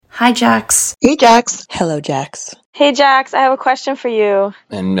Hi, Jax. Hey, Jax. Hello, Jax. Hey, Jax, I have a question for you.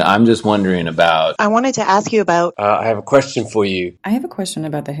 And I'm just wondering about... I wanted to ask you about... I have a question for you. I have a question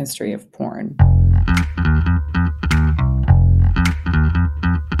about the history of porn.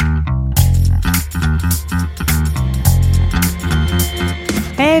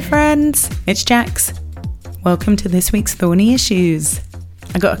 Hey friends, it's Jax. Welcome to this week's Thorny Issues.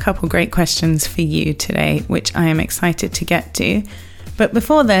 I got a couple great questions for you today, which I am excited to get to. But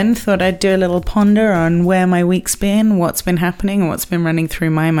before then, thought I'd do a little ponder on where my week's been, what's been happening, and what's been running through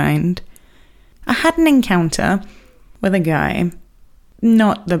my mind. I had an encounter with a guy.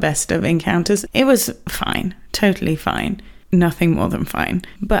 Not the best of encounters. It was fine, totally fine. Nothing more than fine.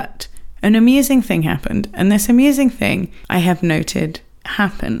 But an amusing thing happened, and this amusing thing I have noted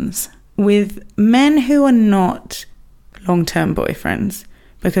happens with men who are not long-term boyfriends,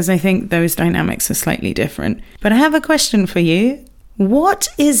 because I think those dynamics are slightly different. But I have a question for you. What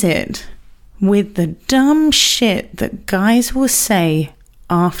is it with the dumb shit that guys will say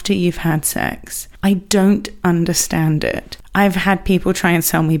after you've had sex? I don't understand it. I've had people try and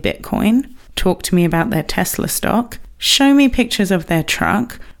sell me Bitcoin, talk to me about their Tesla stock, show me pictures of their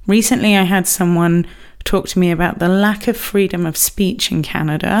truck. Recently, I had someone talk to me about the lack of freedom of speech in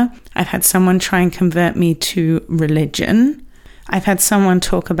Canada. I've had someone try and convert me to religion. I've had someone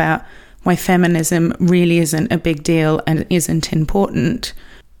talk about why feminism really isn't a big deal and isn't important.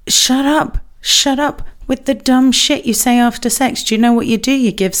 Shut up with the dumb shit you say after sex. Do you know what you do?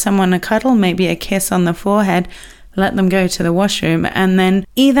 You give someone a cuddle, maybe a kiss on the forehead, let them go to the washroom, and then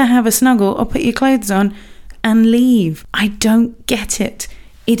either have a snuggle or put your clothes on and leave. I don't get it.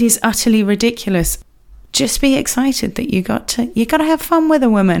 It is utterly ridiculous. Just be excited that you got to have fun with a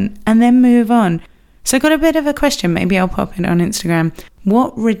woman and then move on. So I got a bit of a question. Maybe I'll pop it on Instagram.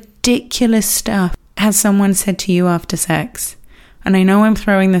 What ridiculous stuff has someone said to you after sex? And I know I'm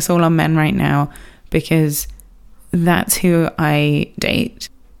throwing this all on men right now because that's who I date.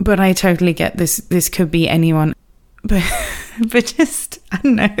 But I totally get this. This could be anyone. But just, I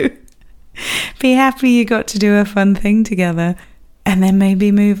don't know. Be happy you got to do a fun thing together and then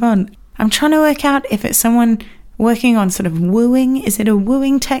maybe move on. I'm trying to work out if it's someone working on sort of wooing. Is it a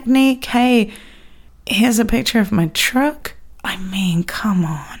wooing technique? Hey, here's a picture of my truck. I mean, come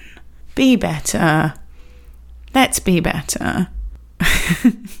on. Be better. Let's be better.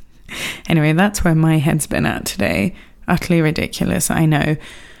 Anyway, that's where my head's been at today. Utterly ridiculous, I know.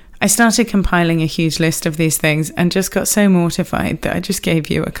 I started compiling a huge list of these things and just got so mortified that I just gave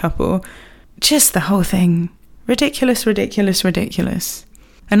you a couple. Just the whole thing. Ridiculous, ridiculous, ridiculous.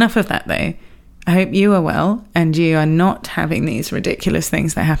 Enough of that, though. I hope you are well and you are not having these ridiculous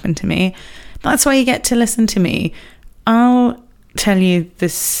things that happen to me. That's why you get to listen to me. I'll tell you the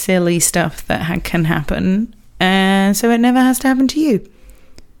silly stuff that can happen, and so it never has to happen to you.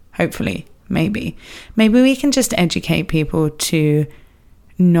 Hopefully, maybe. Maybe we can just educate people to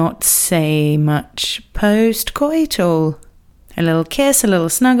not say much post-coital. A little kiss, a little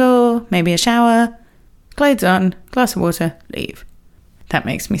snuggle, maybe a shower, clothes on, glass of water, leave. That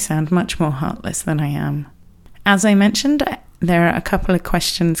makes me sound much more heartless than I am. As I mentioned, there are a couple of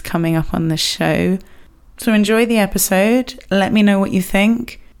questions coming up on the show. So enjoy the episode. Let me know what you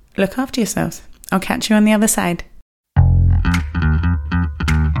think. Look after yourselves. I'll catch you on the other side.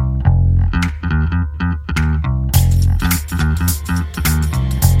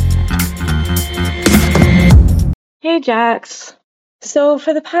 Hey, Jax. So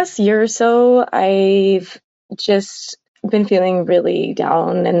for the past year or so, I've just been feeling really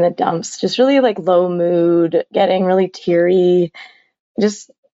down in the dumps, just really like low mood, getting really teary.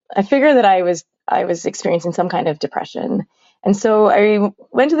 I figured that I was experiencing some kind of depression. And so I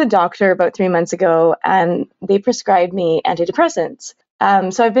went to the doctor about 3 months ago and they prescribed me antidepressants.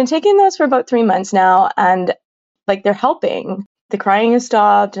 So I've been taking those for about 3 months now and like they're helping. The crying has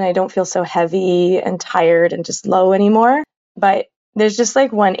stopped and I don't feel so heavy and tired and just low anymore. But there's just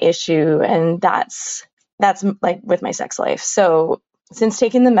like one issue, and that's like with my sex life. So since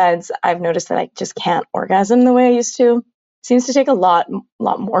taking the meds, I've noticed that I just can't orgasm the way I used to. It seems to take a lot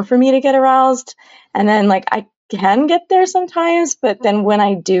more for me to get aroused. And then like I can get there sometimes, but then when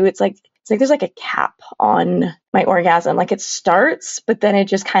I do, it's like there's like a cap on my orgasm. Like it starts, but then it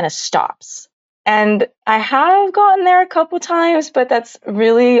just kind of stops. And I have gotten there a couple times, but that's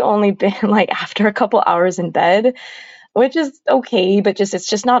really only been like after a couple hours in bed, which is okay, but it's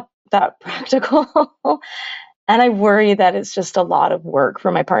just not that practical. And I worry that it's just a lot of work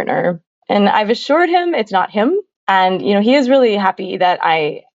for my partner. And I've assured him it's not him. And, you know, he is really happy that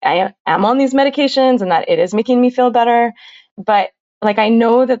I am on these medications and that it is making me feel better. But like, I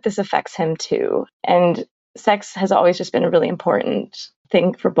know that this affects him too. And sex has always just been a really important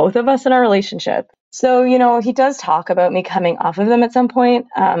thing for both of us in our relationship. So, he does talk about me coming off of them at some point.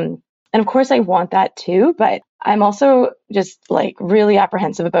 And of course I want that too, but I'm also just like really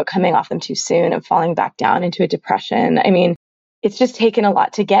apprehensive about coming off them too soon and falling back down into a depression. I mean, it's just taken a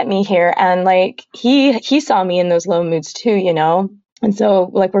lot to get me here. And like, he saw me in those low moods too, And so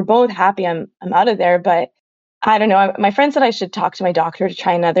like, we're both happy I'm out of there, but I don't know. My friend said I should talk to my doctor to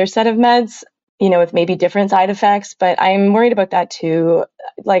try another set of meds, with maybe different side effects, but I'm worried about that too.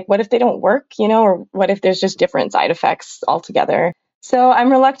 Like, what if they don't work, or what if there's just different side effects altogether? So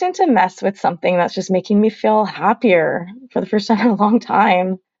I'm reluctant to mess with something that's just making me feel happier for the first time in a long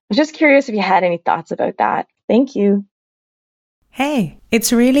time. I'm just curious if you had any thoughts about that. Thank you. Hey,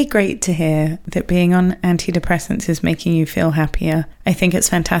 it's really great to hear that being on antidepressants is making you feel happier. I think it's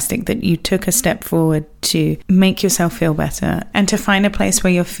fantastic that you took a step forward to make yourself feel better and to find a place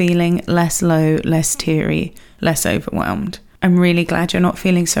where you're feeling less low, less teary, less overwhelmed. I'm really glad you're not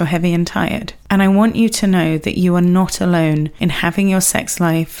feeling so heavy and tired. And I want you to know that you are not alone in having your sex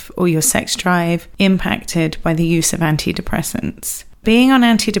life or your sex drive impacted by the use of antidepressants. Being on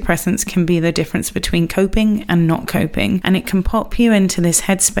antidepressants can be the difference between coping and not coping, and it can pop you into this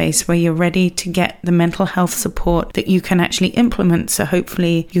headspace where you're ready to get the mental health support that you can actually implement. So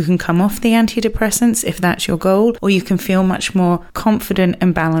hopefully you can come off the antidepressants if that's your goal, or you can feel much more confident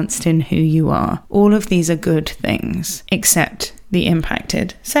and balanced in who you are. All of these are good things, except the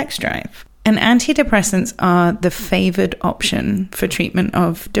impacted sex drive. And antidepressants are the favored option for treatment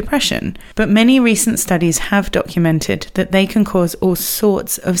of depression. But many recent studies have documented that they can cause all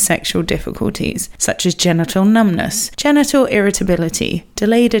sorts of sexual difficulties, such as genital numbness, genital irritability,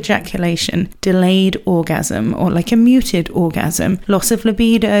 delayed ejaculation, delayed orgasm, or like a muted orgasm, loss of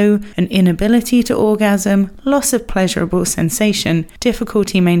libido, an inability to orgasm, loss of pleasurable sensation,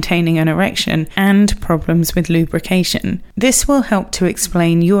 difficulty maintaining an erection, and problems with lubrication. This will help to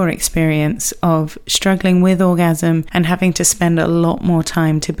explain your experience of struggling with orgasm and having to spend a lot more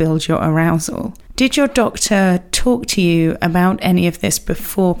time to build your arousal. Did your doctor talk to you about any of this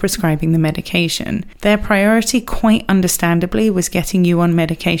before prescribing the medication? Their priority, quite understandably, was getting you on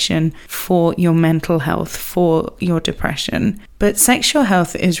medication for your mental health, for your depression. But sexual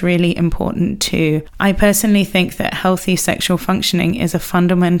health is really important too. I personally think that healthy sexual functioning is a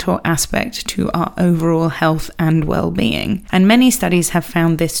fundamental aspect to our overall health and well-being. And many studies have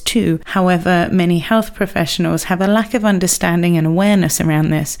found this too. However, many health professionals have a lack of understanding and awareness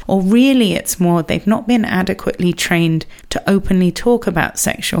around this, or really it's more they've not been adequately trained to openly talk about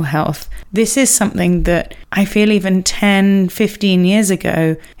sexual health. This is something that I feel even 10, 15 years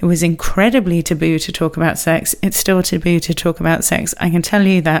ago, it was incredibly taboo to talk about sex. It's still taboo to talk about sex. I can tell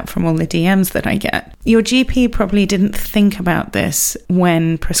you that from all the DMs that I get. Your GP probably didn't think about this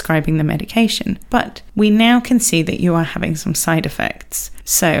when prescribing the medication, but we now can see that you are having some side effects.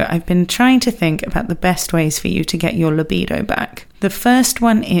 So I've been trying to think about the best ways for you to get your libido back. The first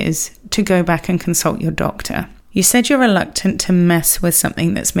one is to go back and consult your doctor. You said you're reluctant to mess with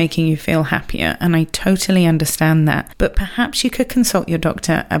something that's making you feel happier, and I totally understand that, but perhaps you could consult your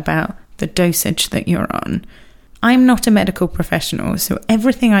doctor about the dosage that you're on. I'm not a medical professional, so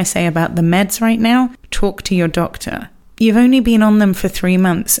everything I say about the meds right now, talk to your doctor. You've only been on them for 3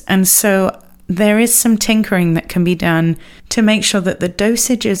 months, and so there is some tinkering that can be done to make sure that the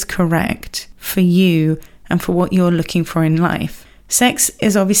dosage is correct for you and for what you're looking for in life. Sex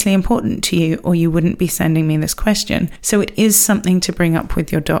is obviously important to you, or you wouldn't be sending me this question, so it is something to bring up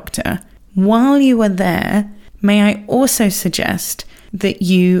with your doctor. While you are there, may I also suggest that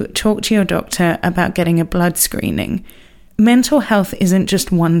you talk to your doctor about getting a blood screening. Mental health isn't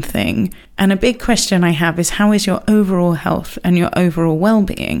just one thing, and a big question I have is how is your overall health and your overall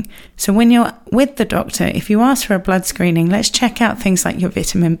well-being? So when you're with the doctor, if you ask for a blood screening, let's check out things like your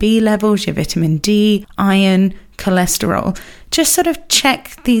vitamin B levels, your vitamin D, iron, cholesterol. Just sort of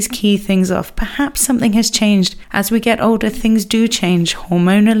check these key things off. Perhaps something has changed. As we get older, things do change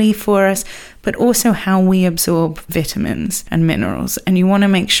hormonally for us, but also how we absorb vitamins and minerals. And you want to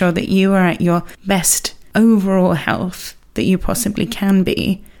make sure that you are at your best overall health that you possibly can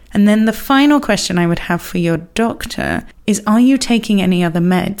be. And then the final question I would have for your doctor is, are you taking any other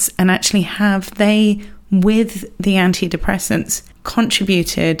meds? And actually, have they, with the antidepressants,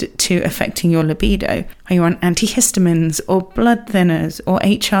 contributed to affecting your libido? Are you on antihistamines or blood thinners or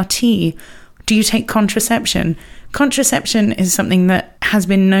HRT? Do you take contraception? Contraception is something that has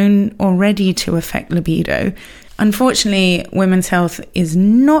been known already to affect libido. Unfortunately, women's health is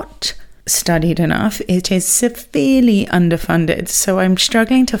not studied enough. It is severely underfunded. So I'm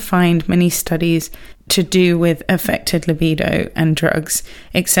struggling to find many studies to do with affected libido and drugs,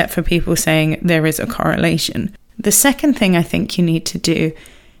 except for people saying there is a correlation. The second thing I think you need to do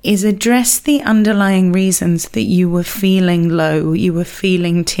is address the underlying reasons that you were feeling low, you were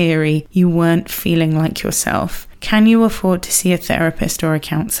feeling teary, you weren't feeling like yourself. Can you afford to see a therapist or a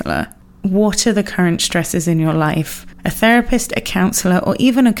counsellor? What are the current stresses in your life? A therapist, a counsellor, or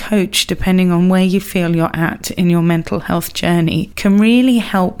even a coach, depending on where you feel you're at in your mental health journey, can really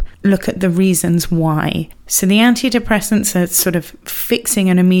help look at the reasons why. So the antidepressants are sort of fixing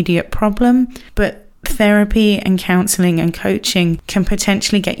an immediate problem, but therapy and counselling and coaching can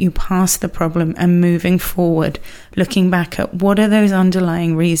potentially get you past the problem and moving forward, looking back at what are those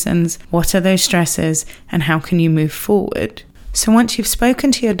underlying reasons, what are those stresses, and how can you move forward. So once you've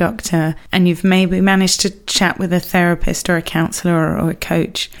spoken to your doctor and you've maybe managed to chat with a therapist or a counsellor or a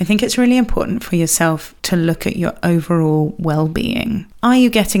coach, I think it's really important for yourself to look at your overall well-being. Are you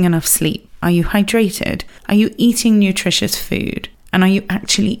getting enough sleep? Are you hydrated? Are you eating nutritious food? And are you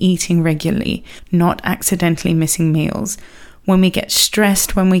actually eating regularly, not accidentally missing meals? When we get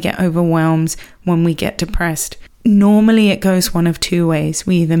stressed, when we get overwhelmed, when we get depressed, normally it goes one of two ways.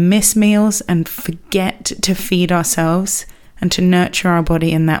 We either miss meals and forget to feed ourselves and to nurture our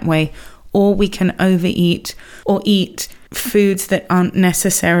body in that way, or we can overeat or eat foods that aren't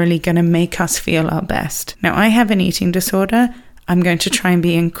necessarily going to make us feel our best. Now, I have an eating disorder. I'm going to try and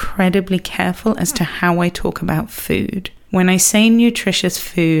be incredibly careful as to how I talk about food. When I say nutritious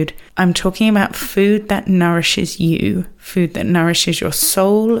food, I'm talking about food that nourishes you, food that nourishes your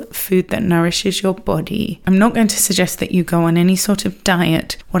soul, food that nourishes your body. I'm not going to suggest that you go on any sort of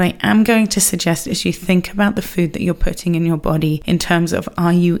diet. What I am going to suggest is you think about the food that you're putting in your body in terms of,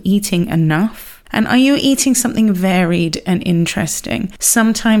 are you eating enough? And are you eating something varied and interesting?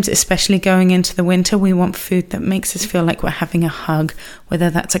 Sometimes, especially going into the winter, we want food that makes us feel like we're having a hug, whether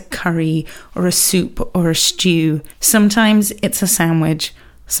that's a curry or a soup or a stew. Sometimes it's a sandwich.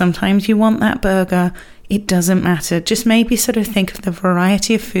 Sometimes you want that burger. It doesn't matter. Just maybe sort of think of the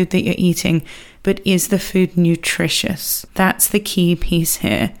variety of food that you're eating, but is the food nutritious? That's the key piece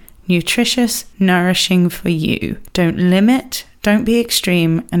here. Nutritious, nourishing for you. Don't limit, don't be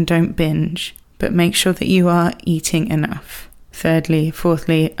extreme, and don't binge. But make sure that you are eating enough. Thirdly,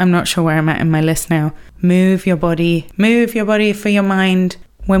 fourthly, I'm not sure where I'm at in my list now. Move your body for your mind.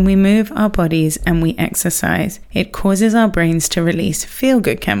 When we move our bodies and we exercise, it causes our brains to release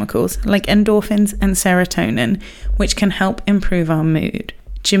feel-good chemicals like endorphins and serotonin, which can help improve our mood.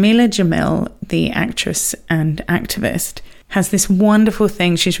 Jamila Jamil, the actress and activist, has this wonderful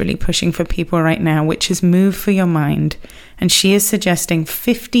thing she's really pushing for people right now, which is move for your mind. And she is suggesting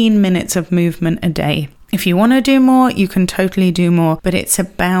 15 minutes of movement a day. If you want to do more, you can totally do more, but it's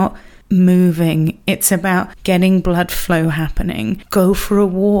about moving. It's about getting blood flow happening. Go for a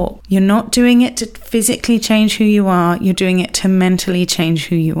walk. You're not doing it to physically change who you are. You're doing it to mentally change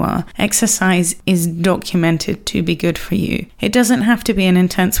who you are. Exercise is documented to be good for you. It doesn't have to be an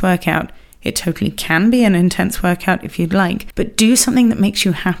intense workout. It totally can be an intense workout if you'd like, but do something that makes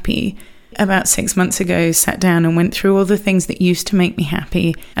you happy. About 6 months ago, sat down and went through all the things that used to make me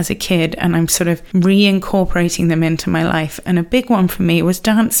happy as a kid, and I'm sort of reincorporating them into my life. And a big one for me was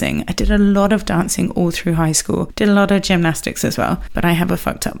dancing. I did a lot of dancing all through high school, did a lot of gymnastics as well, but I have a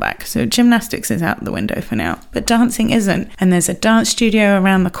fucked up back, so gymnastics is out the window for now, but dancing isn't. And there's a dance studio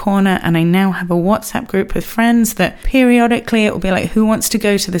around the corner, and I now have a WhatsApp group with friends that periodically it will be like, who wants to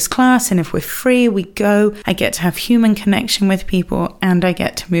go to this class? And if we're free, we go. I get to have human connection with people, and I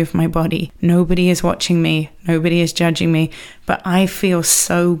get to move my body. Nobody is watching me. Nobody is judging me, but I feel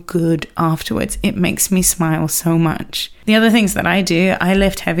so good afterwards. It makes me smile so much. The other things that I do, I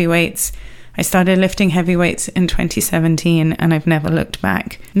lift heavy weights. I started lifting heavy weights in 2017 and I've never looked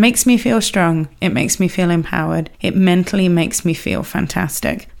back. It makes me feel strong. It makes me feel empowered. It mentally makes me feel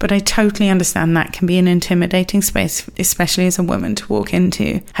fantastic. But I totally understand that can be an intimidating space, especially as a woman, to walk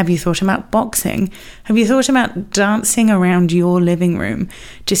into. Have you thought about boxing? Have you thought about dancing around your living room?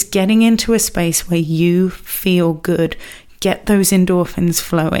 Just getting into a space where you feel good. Get those endorphins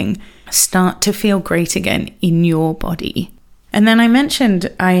flowing. Start to feel great again in your body. And then I mentioned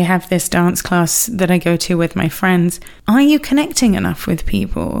I have this dance class that I go to with my friends. Are you connecting enough with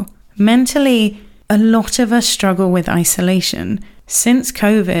people? Mentally, a lot of us struggle with isolation. Since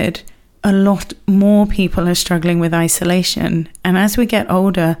COVID, a lot more people are struggling with isolation. And as we get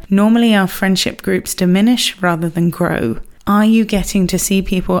older, normally our friendship groups diminish rather than grow. Are you getting to see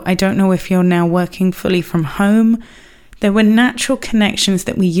people? I don't know if you're now working fully from home. There were natural connections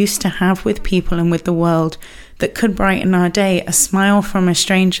that we used to have with people and with the world that could brighten our day. A smile from a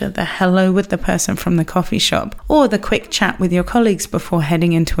stranger, the hello with the person from the coffee shop, or the quick chat with your colleagues before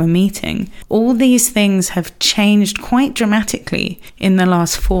heading into a meeting. All these things have changed quite dramatically in the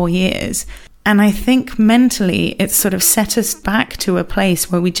last 4 years. And I think mentally it's sort of set us back to a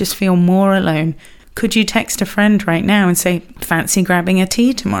place where we just feel more alone. Could you text a friend right now and say, fancy grabbing a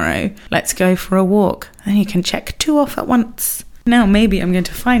tea tomorrow? Let's go for a walk. And you can check 2 off at once. Now, maybe I'm going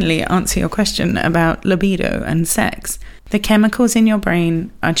to finally answer your question about libido and sex. The chemicals in your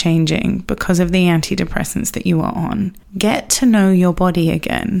brain are changing because of the antidepressants that you are on. Get to know your body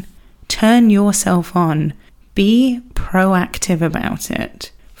again. Turn yourself on. Be proactive about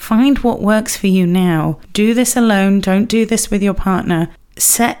it. Find what works for you now. Do this alone. Don't do this with your partner.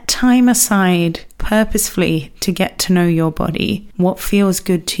 Set time aside purposefully to get to know your body, what feels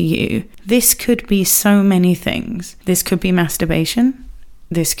good to you. This could be so many things. This could be masturbation.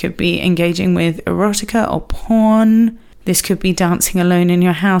 This could be engaging with erotica or porn. This could be dancing alone in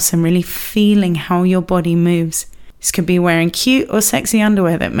your house and really feeling how your body moves. This could be wearing cute or sexy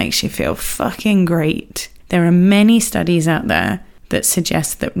underwear that makes you feel fucking great. There are many studies out there that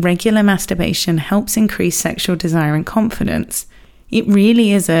suggest that regular masturbation helps increase sexual desire and confidence. It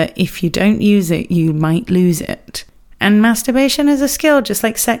really is if you don't use it, you might lose it. And masturbation is a skill, just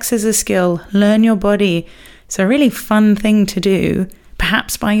like sex is a skill. Learn your body. It's a really fun thing to do.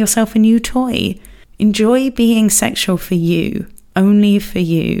 Perhaps buy yourself a new toy. Enjoy being sexual for you, only for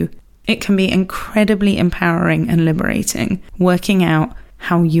you. It can be incredibly empowering and liberating, working out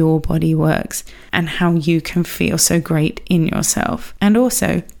how your body works and how you can feel so great in yourself. And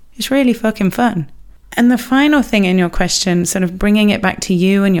also, it's really fucking fun. And the final thing in your question, sort of bringing it back to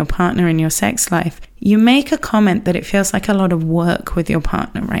you and your partner and your sex life, you make a comment that it feels like a lot of work with your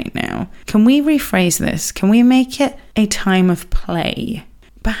partner right now. Can we rephrase this? Can we make it a time of play?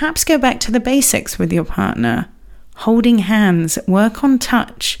 Perhaps go back to the basics with your partner. Holding hands, work on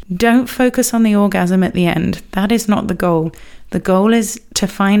touch. Don't focus on the orgasm at the end. That is not the goal. The goal is to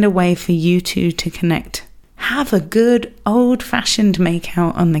find a way for you two to connect. Have a good old-fashioned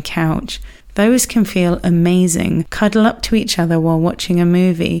makeout on the couch. Those can feel amazing. Cuddle up to each other while watching a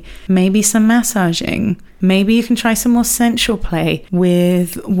movie. Maybe some massaging. Maybe you can try some more sensual play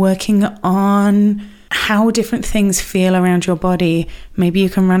with working on how different things feel around your body. Maybe you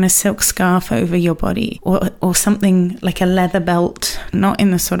can run a silk scarf over your body or something like a leather belt, not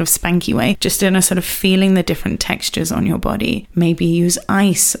in a sort of spanky way, just in a sort of feeling the different textures on your body. Maybe use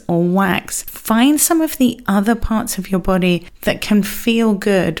ice or wax. Find some of the other parts of your body that can feel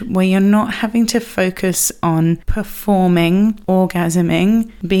good, where you're not having to focus on performing,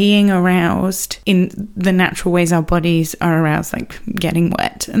 orgasming, being aroused in the natural ways our bodies are aroused, like getting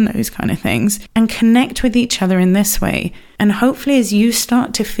wet and those kind of things, and connect with each other in this way. And hopefully as you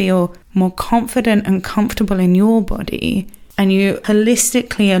start to feel more confident and comfortable in your body, and you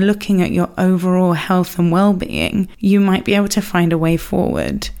holistically are looking at your overall health and well-being, you might be able to find a way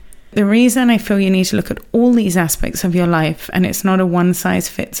forward. The reason I feel you need to look at all these aspects of your life, and it's not a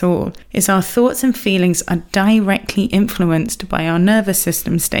one-size-fits-all, is our thoughts and feelings are directly influenced by our nervous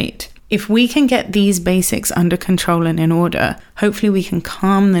system state. If we can get these basics under control and in order, hopefully we can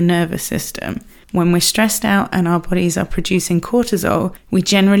calm the nervous system. When we're stressed out and our bodies are producing cortisol, we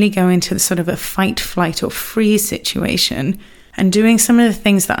generally go into sort of a fight, flight, or freeze situation. And doing some of the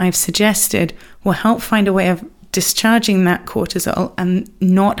things that I've suggested will help find a way of discharging that cortisol and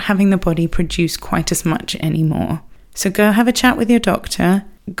not having the body produce quite as much anymore. So go have a chat with your doctor.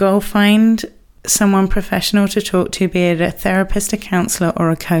 Go find someone professional to talk to, be it a therapist, a counselor, or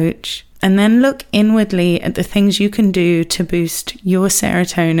a coach. And then look inwardly at the things you can do to boost your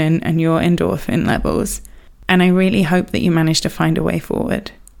serotonin and your endorphin levels. And I really hope that you manage to find a way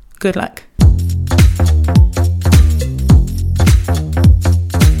forward. Good luck.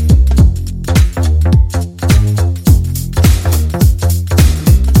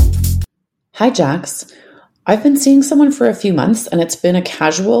 Hi, Jax. I've been seeing someone for a few months, and it's been a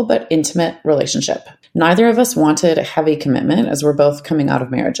casual but intimate relationship. Neither of us wanted a heavy commitment as we're both coming out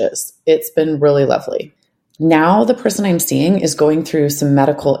of marriages. It's been really lovely. Now the person I'm seeing is going through some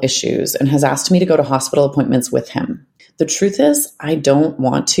medical issues and has asked me to go to hospital appointments with him. The truth is, I don't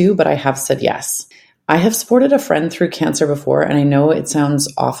want to, but I have said yes. I have supported a friend through cancer before, and I know it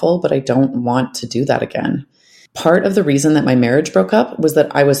sounds awful, but I don't want to do that again. Part of the reason that my marriage broke up was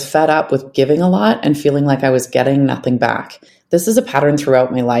that I was fed up with giving a lot and feeling like I was getting nothing back. This is a pattern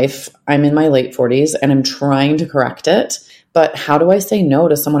throughout my life. I'm in my late 40s and I'm trying to correct it. But how do I say no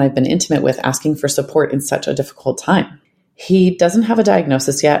to someone I've been intimate with asking for support in such a difficult time? He doesn't have a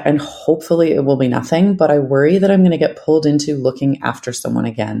diagnosis yet, and hopefully it will be nothing, but I worry that I'm going to get pulled into looking after someone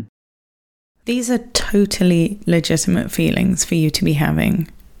again. These are totally legitimate feelings for you to be having.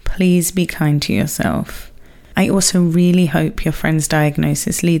 Please be kind to yourself. I also really hope your friend's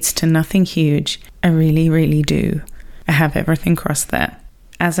diagnosis leads to nothing huge. I really, really do. I have everything crossed there.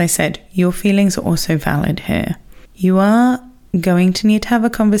 as I said, your feelings are also valid here. You are going to need to have a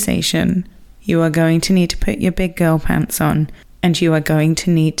conversation. You are going to need to put your big girl pants on, and you are going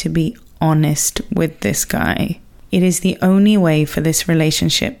to need to be honest with this guy. It is the only way for this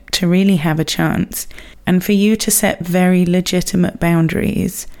relationship to really have a chance, and for you to set very legitimate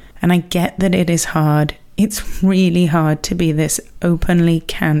boundaries. And I get that it is hard. It's really hard to be this openly,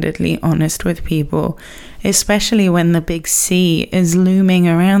 candidly honest with people, especially when the big C is looming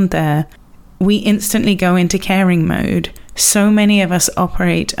around there. We instantly go into caring mode. So many of us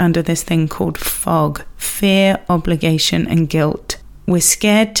operate under this thing called fog, fear, obligation, and guilt. We're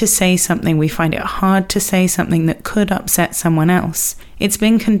scared to say something. We find it hard to say something that could upset someone else. It's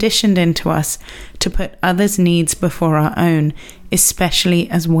been conditioned into us to put others' needs before our own, especially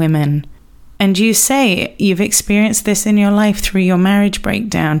as women. And you say you've experienced this in your life through your marriage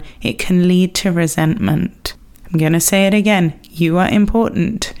breakdown. It can lead to resentment. I'm going to say it again. You are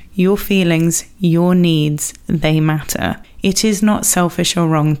important. Your feelings, your needs, they matter. It is not selfish or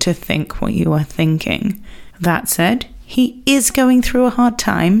wrong to think what you are thinking. That said, he is going through a hard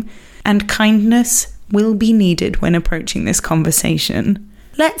time, and kindness will be needed when approaching this conversation.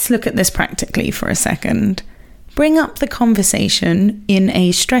 Let's look at this practically for a second. Bring up the conversation in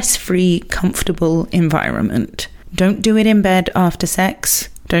a stress-free, comfortable environment. Don't do it in bed after sex.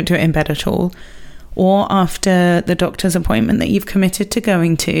 Don't do it in bed at all. Or after the doctor's appointment that you've committed to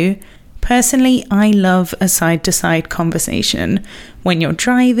going to. Personally, I love a side-to-side conversation. When you're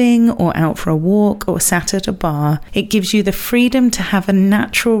driving or out for a walk or sat at a bar, it gives you the freedom to have a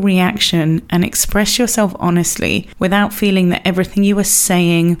natural reaction and express yourself honestly without feeling that everything you are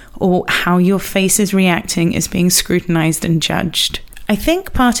saying or how your face is reacting is being scrutinized and judged. I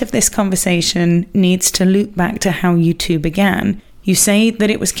think part of this conversation needs to loop back to how you two began. You say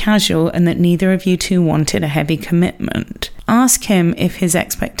that it was casual and that neither of you two wanted a heavy commitment. Ask him if his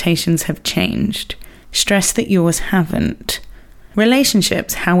expectations have changed. Stress that yours haven't.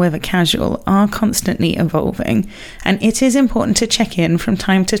 Relationships, however casual, are constantly evolving, and it is important to check in from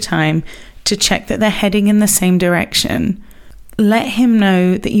time to time to check that they're heading in the same direction. Let him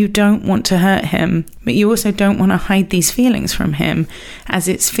know that you don't want to hurt him, but you also don't want to hide these feelings from him, as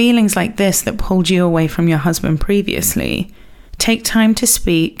it's feelings like this that pulled you away from your husband previously. Take time to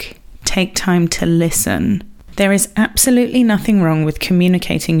speak. Take time to listen. There is absolutely nothing wrong with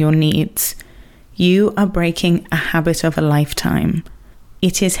communicating your needs. You are breaking a habit of a lifetime.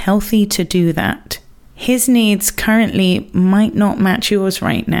 It is healthy to do that. His needs currently might not match yours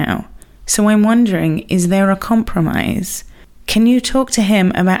right now. So I'm wondering, is there a compromise? Can you talk to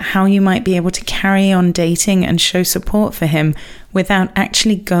him about how you might be able to carry on dating and show support for him without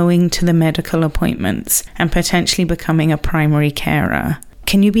actually going to the medical appointments and potentially becoming a primary carer?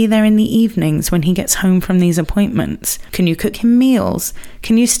 Can you be there in the evenings when he gets home from these appointments? Can you cook him meals?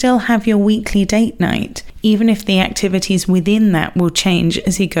 Can you still have your weekly date night, even if the activities within that will change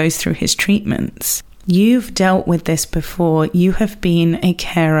as he goes through his treatments? You've dealt with this before. You have been a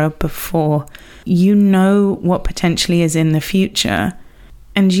carer before. You know what potentially is in the future,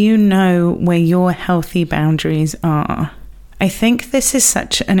 and you know where your healthy boundaries are. I think this is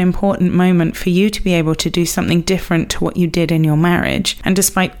such an important moment for you to be able to do something different to what you did in your marriage. And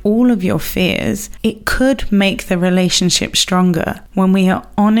despite all of your fears, it could make the relationship stronger when we are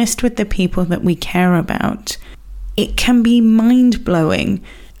honest with the people that we care about. It can be mind-blowing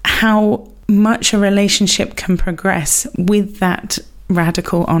how much a relationship can progress with that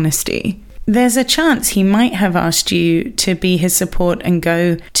radical honesty. There's a chance he might have asked you to be his support and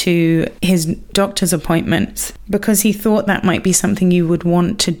go to his doctor's appointments because he thought that might be something you would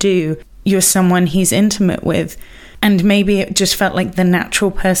want to do. You're someone he's intimate with, and maybe it just felt like the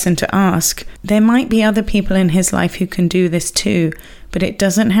natural person to ask. There might be other people in his life who can do this too, but it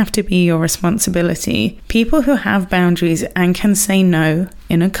doesn't have to be your responsibility. People who have boundaries and can say no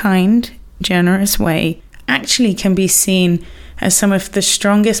in a kind, generous way actually can be seen as some of the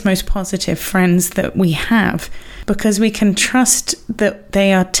strongest, most positive friends that we have, because we can trust that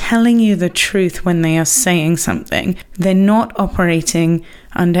they are telling you the truth when they are saying something. They're not operating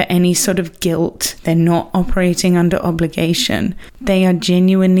under any sort of guilt. They're not operating under obligation. They are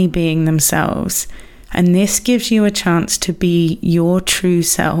genuinely being themselves. And this gives you a chance to be your true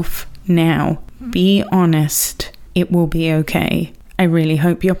self now. Be honest. It will be okay. I really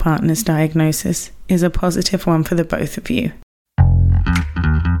hope your partner's diagnosis is a positive one for the both of you.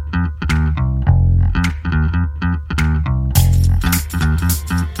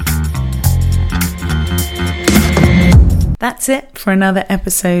 That's it for another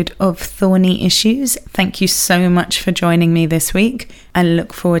episode of Thorny Issues. Thank you so much for joining me this week. I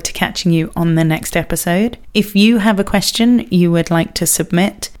look forward to catching you on the next episode. If you have a question you would like to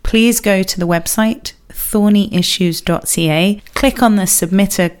submit, please go to the website thornyissues.ca. Click on the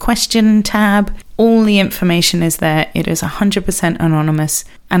Submit a Question tab. All the information is there. It is 100% anonymous.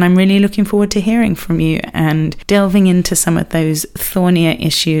 And I'm really looking forward to hearing from you and delving into some of those thornier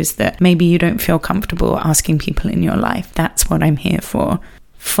issues that maybe you don't feel comfortable asking people in your life. That's what I'm here for.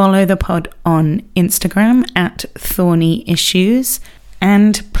 Follow the pod on Instagram at Thorny Issues.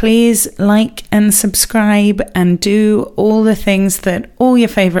 And please like and subscribe and do all the things that all your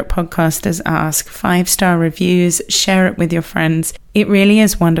favorite podcasters ask. 5-star reviews, share it with your friends. It really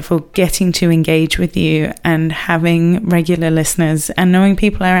is wonderful getting to engage with you and having regular listeners and knowing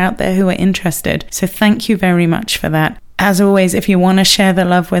people are out there who are interested. So thank you very much for that. As always, if you want to share the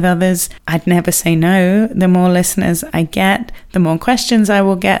love with others, I'd never say no. The more listeners I get, the more questions I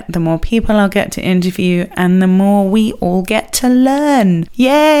will get, the more people I'll get to interview, and the more we all get to learn.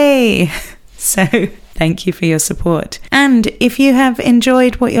 Yay! So thank you for your support. And if you have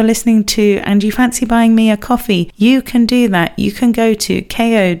enjoyed what you're listening to and you fancy buying me a coffee, you can do that. You can go to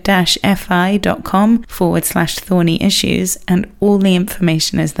ko-fi.com/thorny issues and all the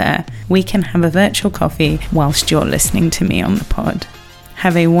information is there. We can have a virtual coffee whilst you're listening to me on the pod.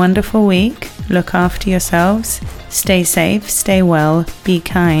 Have a wonderful week. Look after yourselves. Stay safe, stay well, be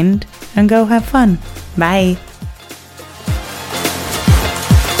kind, and go have fun. Bye.